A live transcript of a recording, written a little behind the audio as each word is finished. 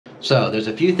So there's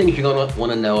a few things you're going to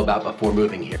want to know about before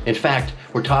moving here. In fact,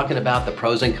 we're talking about the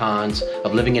pros and cons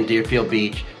of living in Deerfield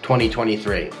Beach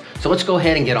 2023. So let's go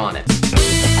ahead and get on it.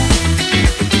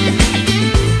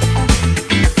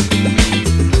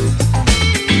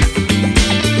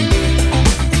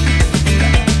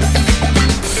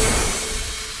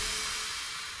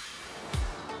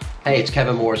 Hey, it's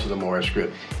Kevin Morris of the Morris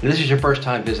Group. If this is your first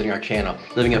time visiting our channel,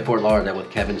 living in Fort Lauderdale with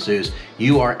Kevin Zeus,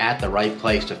 you are at the right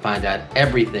place to find out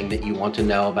everything that you want to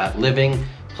know about living,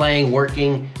 playing,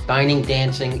 working, dining,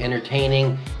 dancing,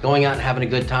 entertaining, going out and having a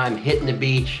good time, hitting the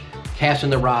beach,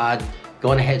 casting the rod,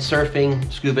 going ahead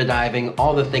surfing, scuba diving,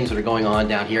 all the things that are going on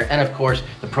down here, and of course,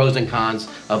 the pros and cons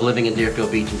of living in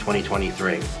Deerfield Beach in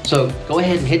 2023. So go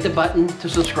ahead and hit the button to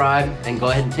subscribe and go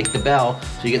ahead and tick the bell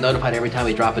so you get notified every time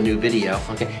we drop a new video,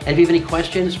 okay? And if you have any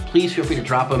questions, please feel free to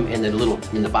drop them in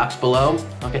the box below,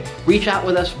 okay? Reach out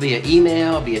with us via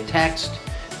email, via text,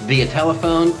 via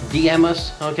telephone, DM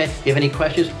us, okay, if you have any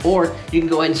questions, or you can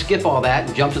go ahead and skip all that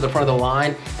and jump to the front of the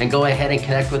line and go ahead and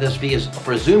connect with us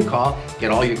for a Zoom call,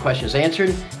 get all your questions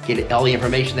answered, get all the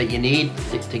information that you need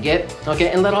to get,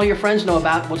 okay, and let all your friends know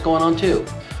about what's going on too.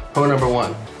 Pro number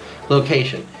one,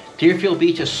 location. Deerfield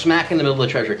Beach is smack in the middle of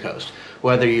the Treasure Coast.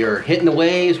 Whether you're hitting the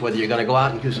waves, whether you're gonna go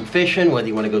out and do some fishing, whether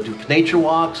you wanna go do nature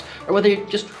walks, or whether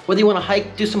you wanna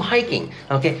hike, do some hiking,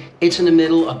 okay? It's in the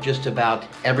middle of just about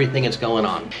everything that's going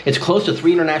on. It's close to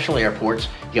 3 international airports.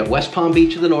 You got West Palm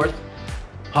Beach to the north,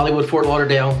 Hollywood, Fort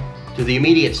Lauderdale to the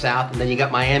immediate south, and then you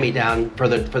got Miami down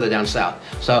further down south.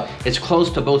 So it's close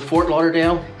to both Fort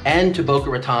Lauderdale and to Boca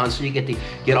Raton, so you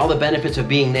get all the benefits of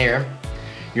being there.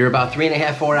 You're about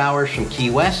 3.5, 4 hours from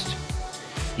Key West.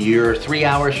 You're 3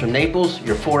 hours from Naples,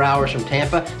 you're 4 hours from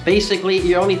Tampa. Basically,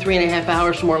 you're only 3.5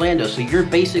 hours from Orlando, so you're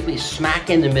basically smack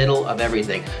in the middle of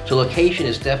everything. So location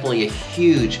is definitely a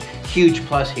huge, huge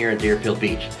plus here in Deerfield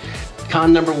Beach.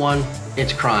 Con number one,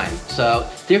 it's crime. So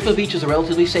Deerfield Beach is a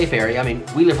relatively safe area. I mean,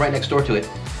 we live right next door to it.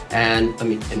 And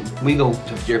we go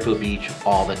to Deerfield Beach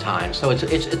all the time. So it's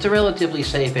a relatively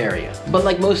safe area. But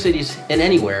like most cities and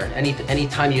anywhere,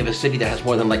 anytime you have a city that has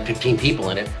more than like 15 people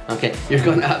in it, okay, you're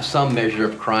gonna have some measure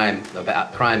of crime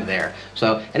there.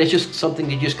 So, and it's just something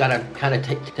you just gotta kind of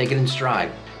take it in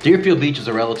stride. Deerfield Beach is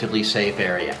a relatively safe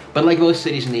area, but like most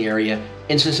cities in the area,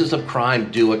 instances of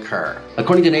crime do occur.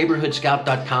 According to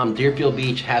NeighborhoodScout.com, Deerfield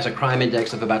Beach has a crime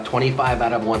index of about 25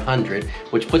 out of 100,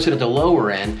 which puts it at the lower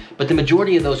end, but the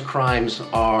majority of those crimes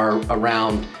are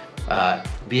around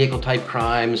vehicle type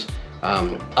crimes.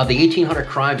 Of the 1,800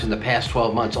 crimes in the past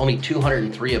 12 months, only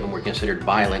 203 of them were considered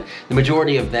violent. The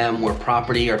majority of them were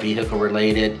property or vehicle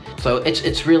related. So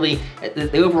it's really,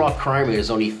 the overall crime rate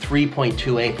is only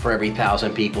 3.28 for every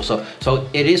 1,000 people. So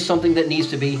it is something that needs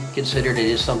to be considered. It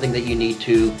is something that you need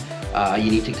to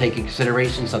take in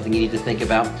consideration, something you need to think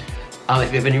about.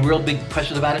 If you have any real big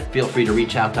questions about it, feel free to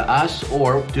reach out to us,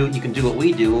 or you can do what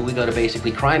we do when we go to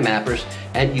basically Crime Mappers,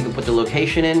 and you can put the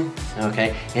location in,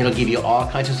 okay, and it'll give you all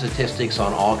kinds of statistics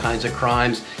on all kinds of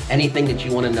crimes, anything that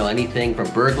you want to know, anything from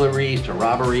burglaries to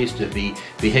robberies to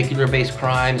vehicular-based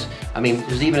crimes. I mean,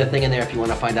 there's even a thing in there if you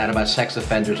want to find out about sex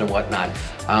offenders and whatnot.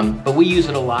 But we use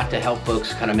it a lot to help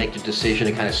folks kind of make the decision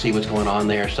and kind of see what's going on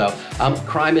there. So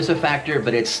crime is a factor,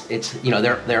 but it's you know,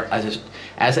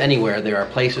 as anywhere, there are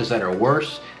places that are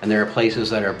worse and there are places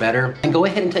that are better. And go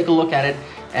ahead and take a look at it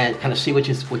and kind of see what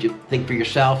you think for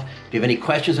yourself. If you have any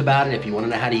questions about it, if you want to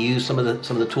know how to use some of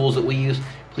the tools that we use,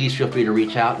 please feel free to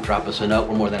reach out and drop us a note.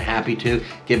 We're more than happy to.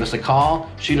 Give us a call,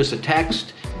 shoot us a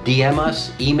text, DM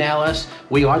us, email us.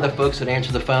 We are the folks that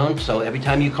answer the phone, so every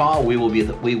time you call, we will be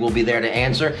there to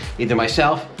answer. Either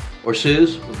myself or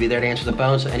Suze will be there to answer the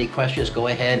phone, so any questions, go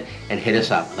ahead and hit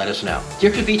us up, let us know.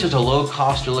 Deerfield Beach is a low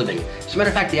cost of living. As a matter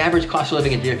of fact, the average cost of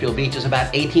living in Deerfield Beach is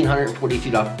about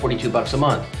 $1,842 a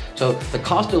month. So the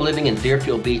cost of living in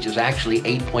Deerfield Beach is actually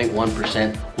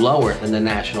 8.1% lower than the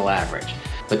national average.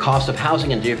 The cost of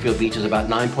housing in Deerfield Beach is about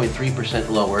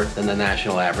 9.3% lower than the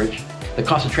national average. The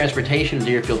cost of transportation in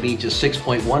Deerfield Beach is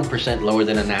 6.1% lower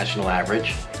than a national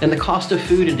average. And the cost of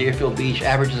food in Deerfield Beach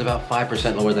averages about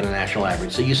 5% lower than a national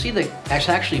average. So you see that that's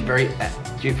actually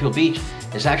Deerfield Beach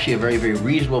is actually a very, very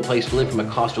reasonable place to live from a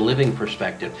cost of living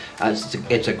perspective.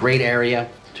 It's a great area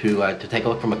to take a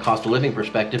look from a cost of living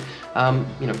perspective.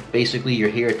 You know, basically you're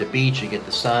here at the beach, you get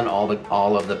the sun,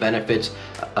 all of the benefits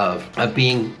of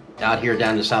being out here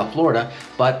down in South Florida,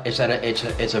 but it's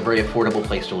a very affordable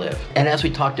place to live. And as we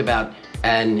talked about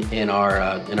and in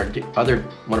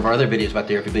one of our other videos about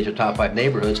the Deerfield Beach, the top 5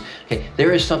 neighborhoods, okay,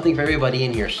 there is something for everybody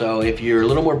in here. So if you're a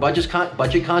little more budget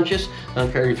conscious,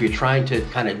 okay, if you're trying to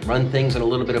kind of run things in a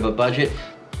little bit of a budget,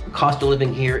 The cost of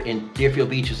living here in Deerfield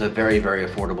Beach is a very, very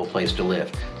affordable place to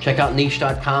live. Check out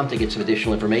niche.com to get some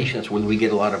additional information. That's where we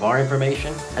get a lot of our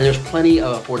information. And there's plenty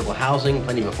of affordable housing,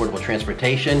 plenty of affordable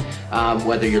transportation.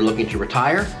 Whether you're looking to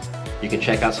retire, you can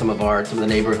check out some of the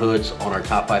neighborhoods on our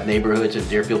top 5 neighborhoods in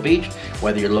Deerfield Beach.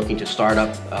 Whether you're looking to start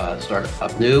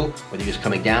up new, whether you're just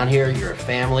coming down here, you're a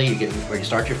family, you're getting ready to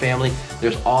start your family,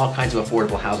 there's all kinds of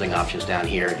affordable housing options down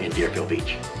here in Deerfield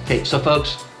Beach. Okay, so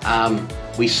folks,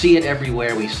 we see it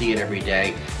everywhere, we see it every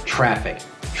day. Traffic.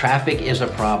 Traffic is a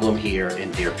problem here in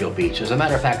Deerfield Beach. As a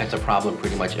matter of fact, it's a problem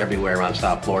pretty much everywhere around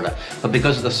South Florida. But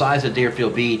because of the size of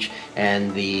Deerfield Beach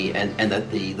and the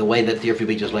way that Deerfield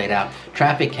Beach is laid out,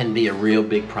 traffic can be a real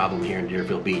big problem here in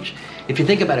Deerfield Beach. If you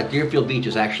think about it, Deerfield Beach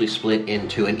is actually split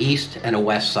into an east and a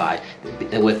west side,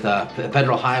 with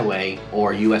Federal Highway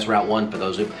or US Route 1 for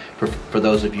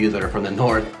those of you that are from the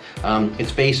north.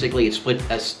 It's split.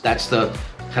 That's the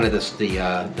kind of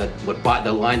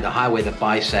the highway that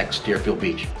bisects Deerfield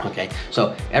Beach. Okay,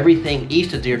 so everything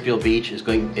east of Deerfield Beach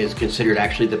is considered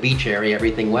actually the beach area.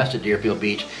 Everything west of Deerfield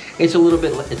Beach, it's a little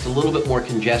bit more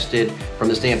congested from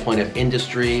the standpoint of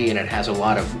industry, and it has a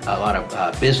lot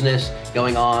of business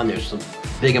going on. There's some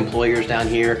big employers down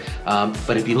here.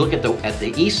 But if you look at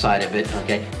the east side of it,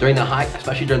 okay,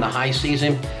 especially during the high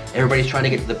season, everybody's trying to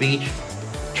get to the beach.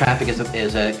 Traffic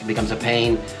becomes a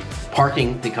pain.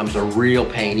 Parking becomes a real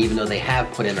pain, even though they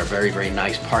have put in a very, very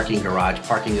nice parking garage.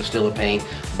 Parking is still a pain,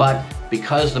 but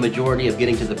because the majority of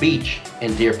getting to the beach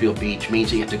in Deerfield Beach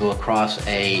means that you have to go across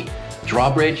a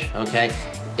drawbridge, okay?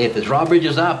 If the drawbridge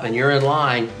is up and you're in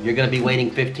line, you're gonna be waiting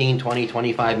 15, 20,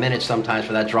 25 minutes sometimes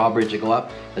for that drawbridge to go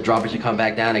up, the drawbridge to come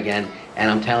back down again.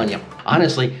 And I'm telling you,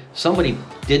 honestly, somebody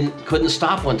couldn't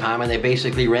stop one time and they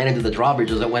basically ran into the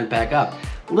drawbridge as it went back up.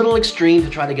 Little extreme to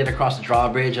try to get across the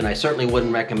drawbridge, and I certainly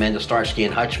wouldn't recommend a Starsky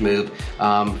and Hutch move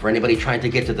for anybody trying to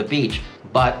get to the beach.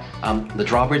 But the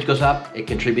drawbridge goes up, it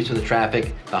contributes to the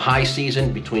traffic. The high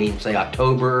season between, say,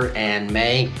 October and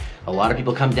May, a lot of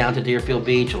people come down to Deerfield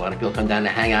Beach, a lot of people come down to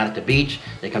hang out at the beach.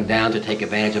 They come down to take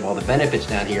advantage of all the benefits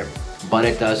down here, but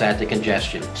it does add to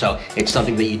congestion. So it's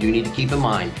something that you do need to keep in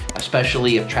mind,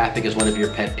 especially if traffic is one of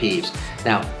your pet peeves.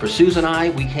 Now, for Susan and I,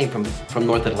 we came from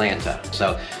North Atlanta.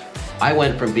 So I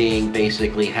went from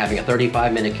basically having a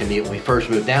 35-minute commute when we first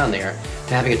moved down there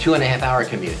to having a 2.5-hour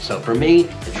commute. So for me,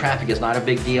 the traffic is not a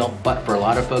big deal, but for a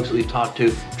lot of folks that we've talked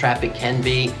to, traffic can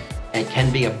be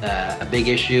a big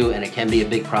issue, and it can be a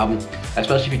big problem,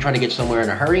 especially if you're trying to get somewhere in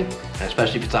a hurry, and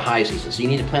especially if it's a high season. So you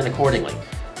need to plan accordingly.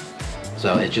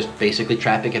 So it's just basically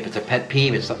traffic. If it's a pet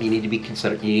peeve, it's something you need to be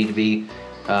considered. You need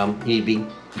to be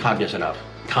cognizant of.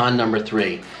 Con number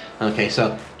 3. Okay,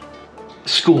 so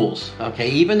schools.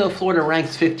 Okay, even though Florida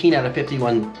ranks 15 out of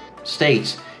 51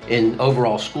 states in the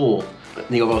overall school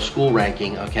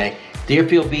ranking, okay,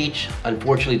 Deerfield Beach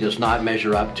unfortunately does not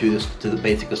measure up to the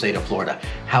basic state of Florida.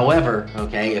 However,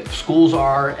 okay, if schools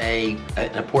are an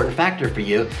important factor for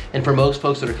you, and for most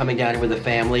folks that are coming down here with a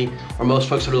family, or most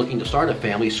folks that are looking to start a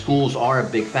family, schools are a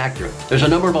big factor. There's a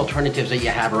number of alternatives that you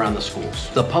have around the schools.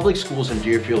 The public schools in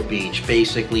Deerfield Beach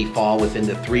basically fall within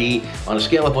the 3, on a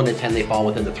scale of 1 to 10, they fall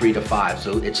within the 3 to 5.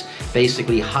 So it's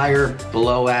basically higher,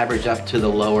 below average, up to the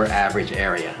lower average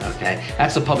area, okay?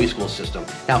 That's the public school system.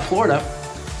 Now, Florida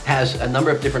has a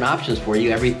number of different options for you,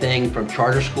 everything from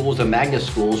charter schools to magnet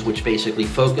schools, which basically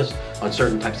focus on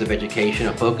certain types of education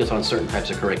and focus on certain types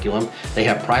of curriculum. They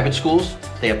have private schools,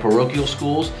 they have parochial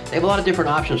schools, they have a lot of different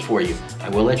options for you. I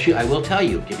will tell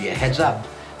you, give you a heads up,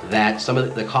 that some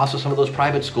of the cost of some of those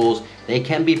private schools, they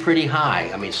can be pretty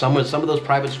high. I mean, some of those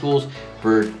private schools,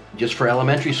 just for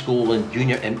elementary school and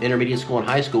junior and intermediate school and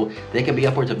high school, they can be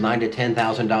upwards of $9,000 to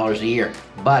 $10,000 a year.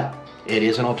 But it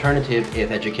is an alternative if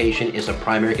education is a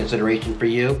primary consideration for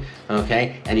you,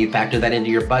 okay? And you factor that into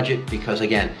your budget, because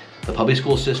again, the public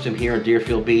school system here in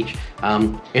Deerfield Beach,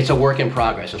 it's a work in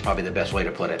progress, is probably the best way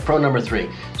to put it. Pro number 3.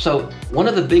 So one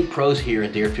of the big pros here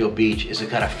in Deerfield Beach is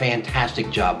it's got a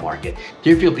fantastic job market.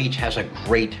 Deerfield Beach has a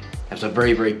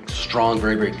very, very strong,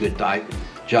 very, very good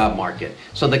job market.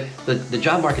 So the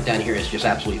job market down here is just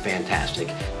absolutely fantastic.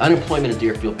 Unemployment in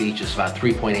Deerfield Beach is about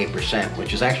 3.8%,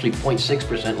 which is actually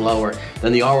 0.6% lower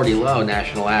than the already low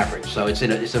national average. So it's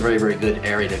a very, very good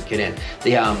area to get in.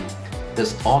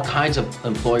 There's all kinds of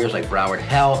employers like Broward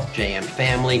Health, JM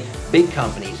Family, big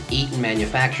companies, Eaton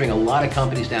Manufacturing. A lot of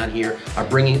companies down here are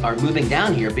moving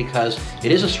down here because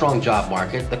it is a strong job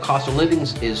market. The cost of living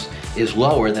is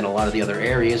lower than a lot of the other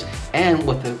areas, and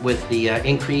with the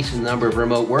increase in the number of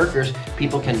remote workers,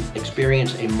 people can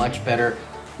experience a much better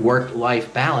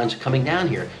work-life balance coming down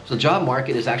here. So the job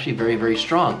market is actually very, very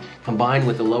strong. Combined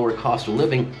with the lower cost of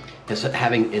living,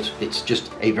 it's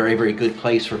just a very, very good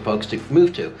place for folks to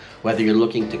move to. Whether you're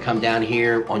looking to come down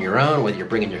here on your own, whether you're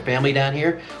bringing your family down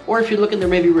here, or if you're looking to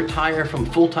maybe retire from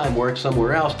full-time work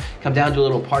somewhere else, come down to a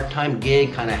little part-time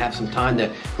gig, kind of have some time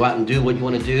to go out and do what you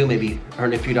want to do, maybe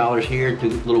earn a few dollars here, do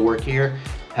a little work here,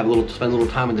 spend a little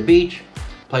time on the beach,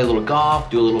 play a little golf,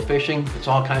 do a little fishing. It's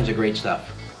all kinds of great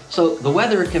stuff. So the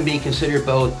weather can be considered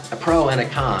both a pro and a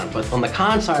con, but on the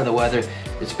con side of the weather,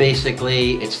 it's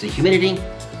the humidity,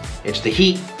 it's the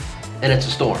heat, and it's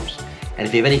the storms. And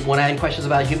if you want to have any questions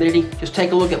about humidity, just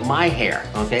take a look at my hair,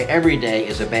 okay? Every day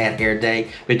is a bad hair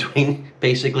day between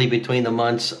the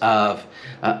months of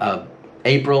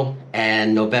April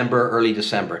and November, early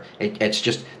December.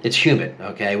 It's humid,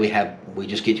 okay? We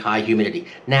just get high humidity.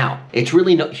 Now,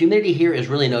 humidity here is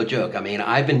really no joke. I mean,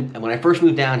 when I first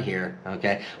moved down here,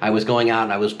 okay, I was going out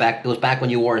and it was back when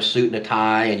you wore a suit and a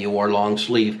tie and you wore long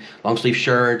sleeve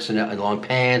shirts and long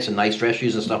pants and nice dress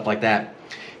shoes and stuff like that.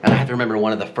 And I have to remember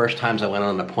one of the first times I went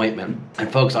on an appointment.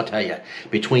 And folks, I'll tell you,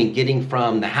 between getting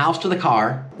from the house to the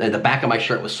car, the back of my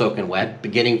shirt was soaking wet,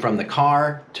 but getting from the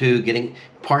car to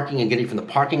parking and getting from the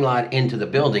parking lot into the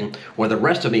building where the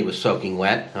rest of me was soaking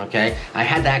wet, okay? I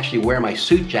had to actually wear my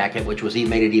suit jacket, which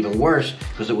made it even worse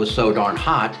because it was so darn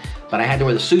hot, but I had to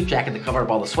wear the suit jacket to cover up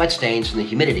all the sweat stains and the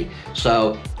humidity.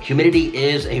 So humidity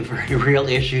is a very real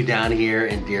issue down here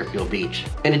in Deerfield Beach.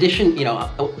 In addition,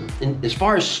 as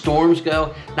far as storms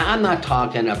go, now I'm not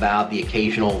talking about the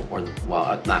occasional,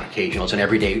 not occasional, it's an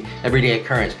everyday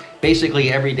occurrence.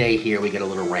 Basically every day here we get a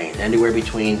little rain, anywhere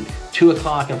between 2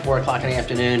 o'clock and 4 o'clock in the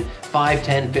afternoon, 5,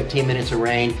 10, 15 minutes of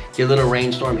rain, get a little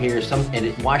rainstorm here, and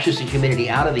it washes the humidity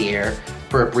out of the air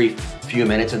for a brief few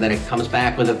minutes, and then it comes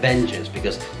back with a vengeance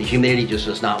because the humidity just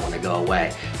does not want to go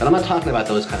away. But I'm not talking about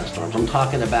those kind of storms. I'm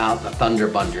talking about the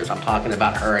thunderbunders. I'm talking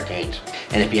about hurricanes.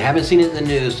 And if you haven't seen it in the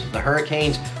news, the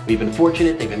hurricanes, we've been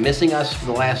fortunate. They've been missing us for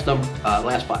the last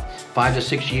 5 to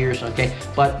 6 years, okay?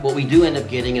 But what we do end up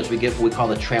getting is we get what we call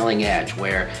the trailing edge,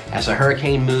 where as a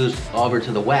hurricane moves over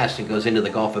to the west and goes into the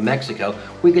Gulf of Mexico,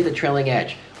 we get the trailing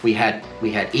edge. We had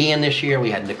Ian this year,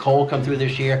 we had Nicole come through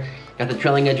this year, got the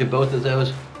trailing edge of both of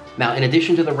those. Now, in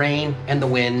addition to the rain and the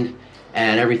wind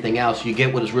and everything else, you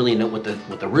get what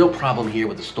the real problem here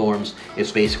with the storms is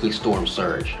basically storm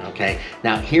surge, okay?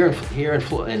 Now, here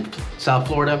in South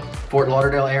Florida, Fort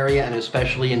Lauderdale area, and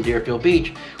especially in Deerfield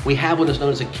Beach, we have what is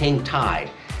known as a king tide.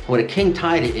 What a king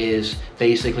tide is,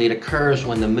 basically, it occurs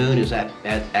when the moon is at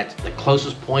the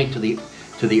closest point to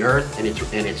the Earth in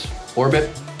its orbit.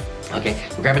 Okay,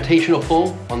 the gravitational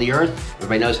pull on the Earth,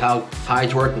 everybody knows how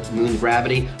tides work with moon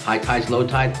gravity, high tides, low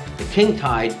tide. The king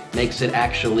tide makes it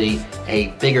actually a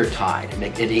bigger tide.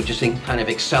 It just kind of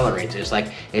accelerates. It's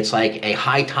like a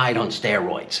high tide on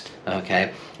steroids.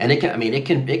 Okay, and it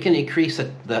can increase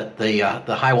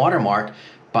the high water mark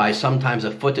by sometimes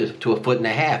a foot to a foot and a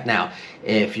half. Now,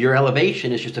 if your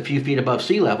elevation is just a few feet above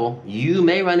sea level, you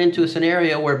may run into a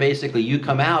scenario where basically you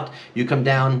come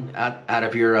down out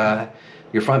of your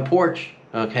front porch,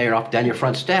 okay, or down your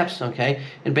front steps, okay,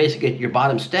 and basically at your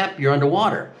bottom step, you're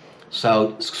underwater.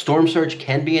 So storm surge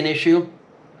can be an issue.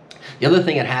 The other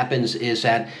thing that happens is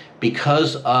that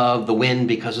because of the wind,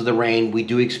 because of the rain, we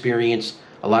do experience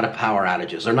a lot of power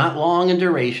outages. They're not long in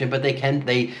duration, but they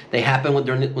happen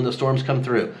when the storms come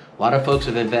through. A lot of folks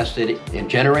have invested in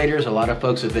generators. A lot of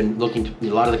folks have been a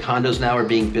lot of the condos now are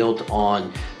being built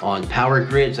on power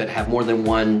grids that have more than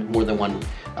one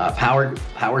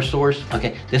power source.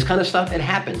 Okay, this kind of stuff, it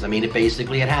happens. I mean, it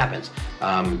happens.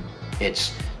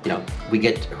 We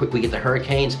get the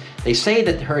hurricanes. They say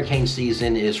that the hurricane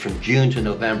season is from June to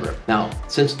November. Now,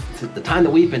 since the time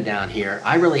that we've been down here,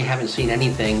 I really haven't seen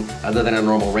anything other than a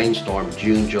normal rainstorm,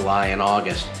 June, July, and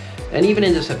August. And even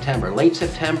into September, late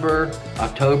September,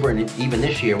 October, and even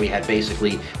this year, we had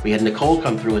Nicole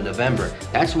come through in November.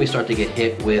 That's when we start to get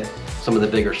hit with some of the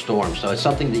bigger storms. So it's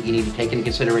something that you need to take into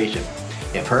consideration.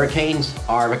 If hurricanes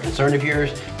are a concern of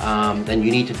yours, then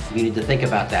you need to think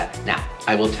about that. Now,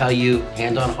 I will tell you,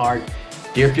 hand on heart,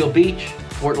 Deerfield Beach,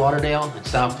 Fort Lauderdale, and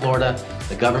South Florida,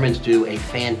 the governments do a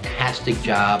fantastic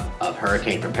job of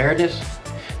hurricane preparedness.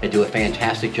 They do a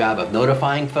fantastic job of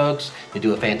notifying folks. They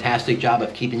do a fantastic job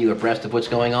of keeping you abreast of what's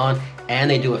going on, and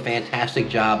they do a fantastic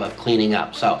job of cleaning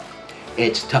up. So,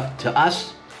 it's to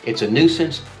us, it's a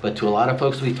nuisance, but to a lot of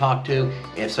folks we talk to,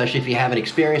 especially if you haven't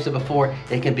experienced it before,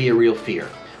 it can be a real fear.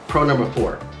 Pro number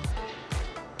 4,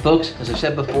 Folks, as I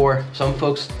said before, some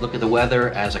folks look at the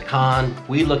weather as a con.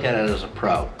 We look at it as a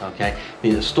pro, okay? I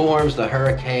mean, the storms, the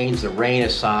hurricanes, the rain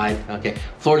aside, okay?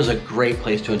 Florida's a great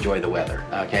place to enjoy the weather,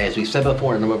 okay? As we said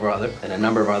before in a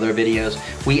number of other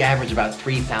videos, we average about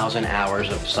 3,000 hours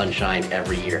of sunshine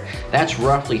every year. That's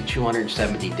roughly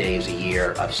 270 days a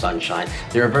year of sunshine.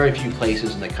 There are very few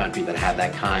places in the country that have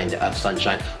that kind of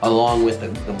sunshine, along with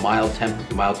the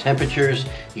mild temperatures.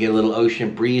 You get a little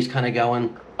ocean breeze kind of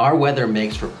going. Our weather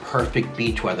makes for perfect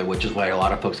beach weather, which is why a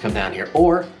lot of folks come down here.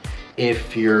 Or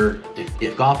if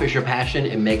golf is your passion,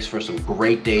 it makes for some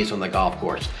great days on the golf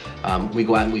course. We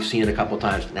go out and we've seen it a couple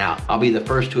times. Now, I'll be the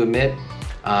first to admit,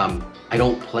 I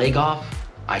don't play golf.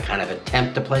 I kind of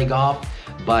attempt to play golf,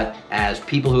 but as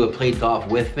people who have played golf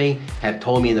with me have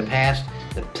told me in the past,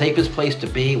 the safest place to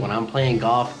be when I'm playing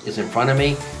golf is in front of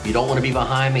me. You don't want to be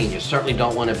behind me, and you certainly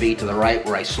don't want to be to the right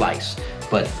where I slice.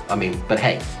 But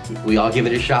hey, we all give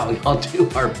it a shot. We all do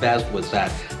our best with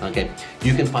that, okay?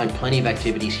 You can find plenty of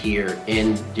activities here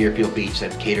in Deerfield Beach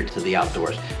that cater to the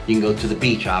outdoors. You can go to the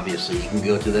beach, obviously. You can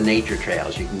go to the nature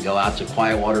trails. You can go out to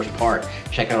Quiet Waters Park,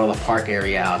 check out all the park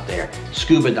area out there.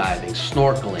 Scuba diving,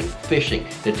 snorkeling, fishing.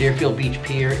 The Deerfield Beach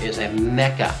Pier is a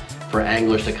mecca for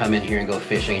anglers to come in here and go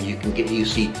fishing, and you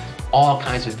see all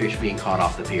kinds of fish being caught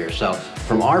off the pier. So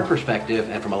from our perspective,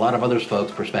 and from a lot of other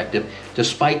folks' perspective,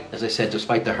 despite, as I said,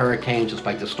 despite the hurricanes,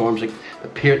 despite the storms,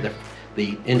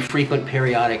 the infrequent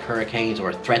periodic hurricanes,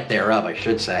 or threat thereof, I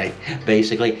should say,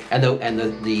 basically, and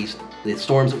the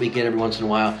storms that we get every once in a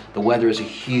while, the weather is a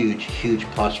huge, huge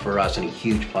plus for us and a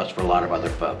huge plus for a lot of other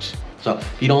folks. So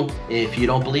if you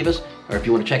don't believe us, or if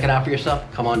you want to check it out for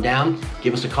yourself, come on down,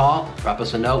 give us a call, drop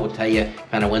us a note. We'll tell you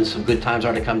kind of when some good times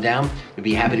are to come down. We'd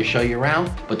be happy to show you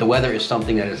around, but the weather is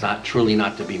something that is truly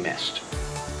not to be missed.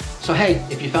 So hey,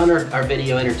 if you found our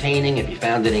video entertaining, if you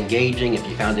found it engaging, if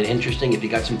you found it interesting, if you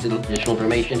got some additional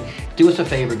information, do us a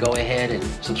favor, go ahead and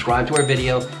subscribe to our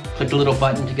video. Click the little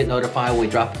button to get notified when we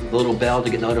drop, the little bell to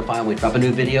get notified when we drop a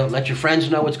new video. Let your friends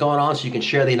know what's going on so you can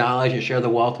share the knowledge and share the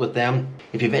wealth with them.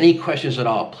 If you have any questions at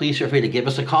all, please feel free to give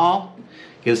us a call,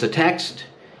 give us a text,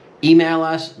 email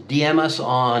us, DM us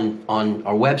on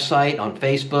our website, on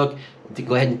Facebook.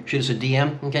 Go ahead and shoot us a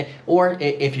DM, okay? Or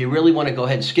if you really want to go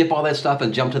ahead and skip all that stuff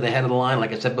and jump to the head of the line,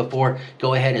 like I said before,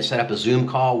 go ahead and set up a Zoom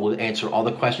call. We'll answer all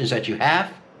the questions that you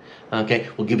have, okay?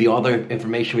 We'll give you all the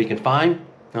information we can find,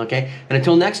 okay? And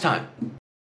until next time,